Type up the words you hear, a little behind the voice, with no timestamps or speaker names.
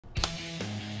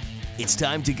It's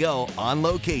time to go on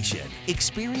location,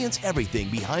 experience everything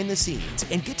behind the scenes,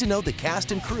 and get to know the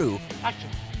cast and crew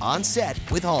on set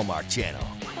with Hallmark Channel.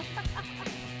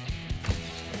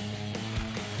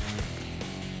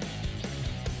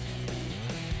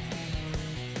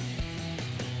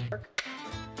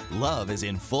 Love is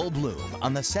in full bloom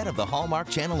on the set of the Hallmark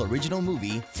Channel Original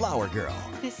Movie, Flower Girl.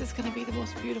 This is going to be the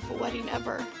most beautiful wedding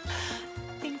ever.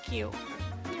 Thank you.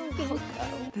 You're welcome.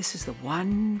 This is the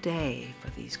one day for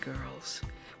these girls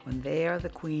when they are the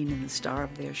queen and the star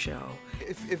of their show.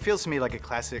 It feels to me like a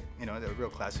classic, you know, a real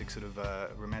classic sort of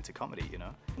romantic comedy, you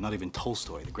know? Not even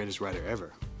Tolstoy, the greatest writer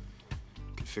ever,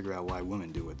 could figure out why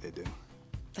women do what they do.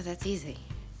 Oh, that's easy.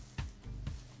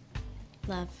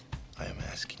 Love. I am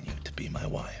asking you to be my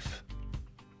wife.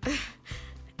 You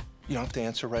don't have to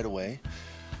answer right away.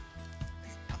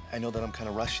 I know that I'm kind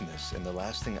of rushing this, and the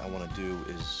last thing I want to do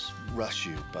is rush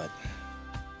you, but...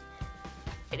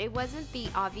 It wasn't the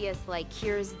obvious, like,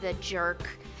 here's the jerk,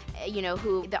 you know,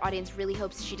 who the audience really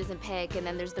hopes she doesn't pick, and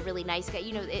then there's the really nice guy.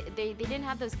 You know, they didn't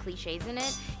have those cliches in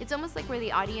it. It's almost like where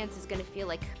the audience is going to feel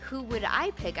like, who would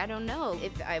I pick? I don't know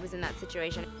if I was in that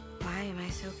situation. Why am I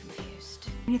so confused?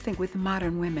 You think with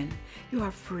modern women, you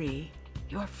are free.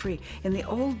 You are free. In the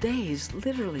old days,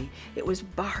 literally, it was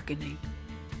bargaining,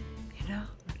 you know,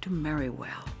 to marry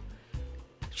well.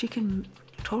 She can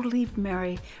totally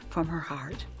marry from her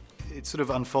heart. It sort of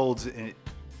unfolds in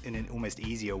an almost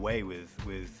easier way with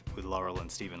Laurel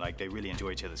and Steven. Like, they really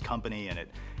enjoy each other's company, and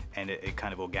it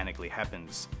kind of organically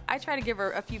happens. I try to give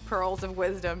her a few pearls of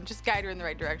wisdom, just guide her in the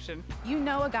right direction. You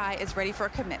know a guy is ready for a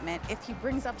commitment if he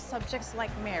brings up subjects like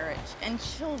marriage and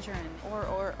children,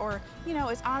 or you know,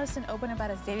 is honest and open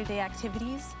about his day-to-day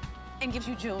activities and gives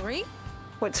you jewelry.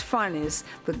 What's fun is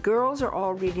the girls are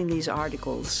all reading these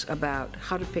articles about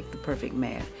how to pick the perfect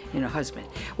man, you know, husband.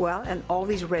 Well, and all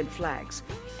these red flags.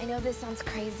 I know this sounds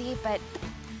crazy, but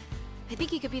I think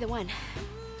he could be the one.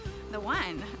 The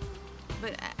one?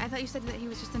 But I thought you said that he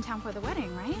was just in town for the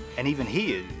wedding, right? And even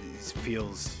he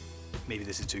feels maybe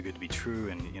this is too good to be true,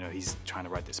 and, you know, he's trying to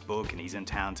write this book, and he's in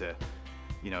town to,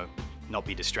 you know, not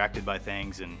be distracted by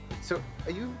things. And so,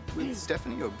 are you with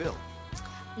Stephanie or Bill?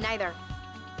 Neither.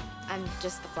 I'm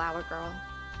just the flower girl.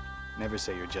 Never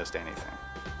say you're just anything.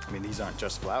 I mean, these aren't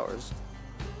just flowers.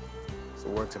 It's the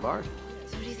works of art.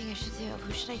 So what do you think I should do?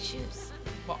 Who should I choose?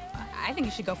 Well, I think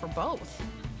you should go for both.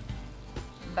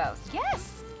 Both.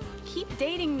 Yes! Keep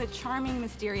dating the charming,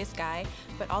 mysterious guy,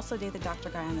 but also date the doctor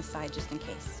guy on the side just in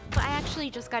case. Well, I actually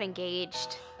just got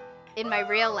engaged in my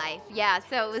real life. Yeah,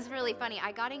 so it was really funny.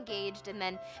 I got engaged, and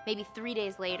then maybe 3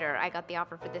 days later, I got the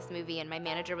offer for this movie, and my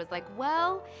manager was like,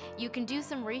 well, you can do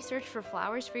some research for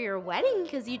flowers for your wedding,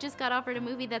 because you just got offered a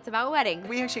movie that's about weddings.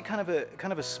 We actually kind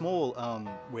of a small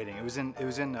wedding. It was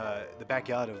in the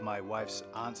backyard of my wife's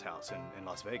aunt's house in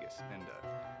Las Vegas, and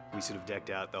we sort of decked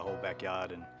out the whole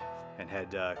backyard and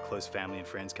had close family and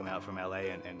friends come out from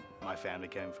LA, and my family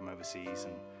came from overseas,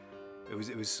 and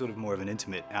it was sort of more of an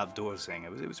intimate outdoors thing.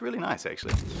 It was really nice,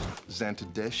 actually.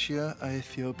 Xanthodesia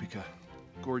aethiopica.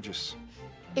 Gorgeous.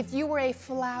 If you were a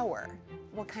flower,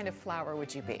 what kind of flower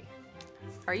would you be?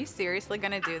 Are you seriously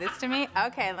gonna do this to me?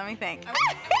 Okay, let me think. I'm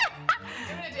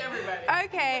doing it to everybody.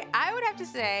 Okay, I would have to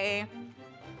say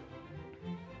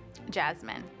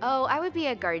jasmine. Oh, I would be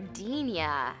a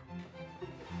gardenia.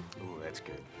 Ooh, that's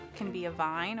good. Can be a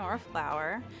vine or a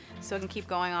flower, so it can keep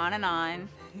going on and on.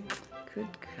 Good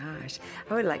gosh.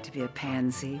 I would like to be a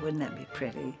pansy. Wouldn't that be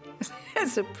pretty?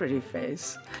 It's a pretty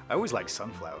face. I always like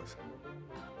sunflowers.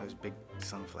 Those big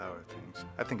sunflower things.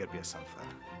 I think I'd be a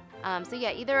sunflower. So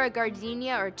yeah, either a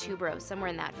gardenia or a tuberose, somewhere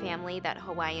in that family, that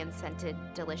Hawaiian scented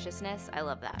deliciousness. I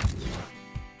love that.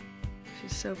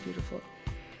 She's so beautiful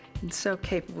and so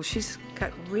capable. She's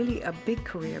got really a big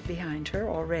career behind her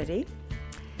already,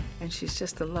 and she's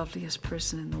just the loveliest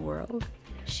person in the world.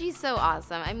 She's so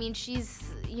awesome. I mean,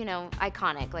 she's, you know,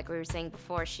 iconic, like we were saying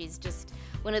before. She's just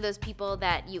one of those people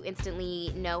that you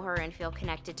instantly know her and feel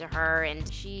connected to her,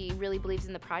 and she really believes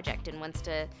in the project and wants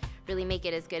to really make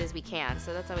it as good as we can,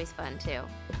 so that's always fun, too.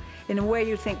 In a way,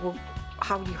 you think, well,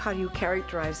 how do you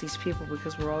characterize these people?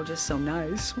 Because we're all just so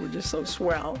nice, we're just so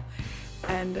swell,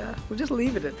 and we'll just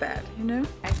leave it at that, you know?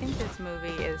 I think this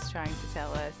movie is trying to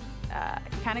tell us,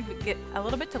 kind of get a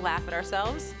little bit to laugh at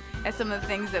ourselves at some of the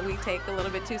things that we take a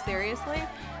little bit too seriously.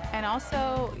 And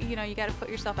also, you know, you got to put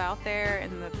yourself out there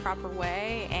in the proper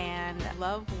way, and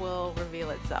love will reveal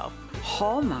itself.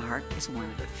 Hallmark is one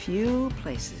of the few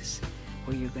places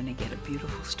where you're going to get a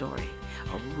beautiful story,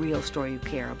 a real story you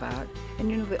care about. And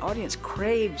you know, the audience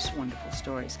craves wonderful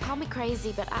stories. Call me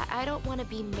crazy, but I don't want to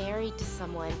be married to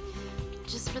someone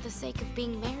just for the sake of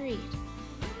being married.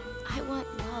 I want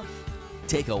love.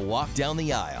 Take a walk down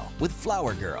the aisle with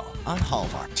Flower Girl on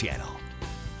Hallmark Channel.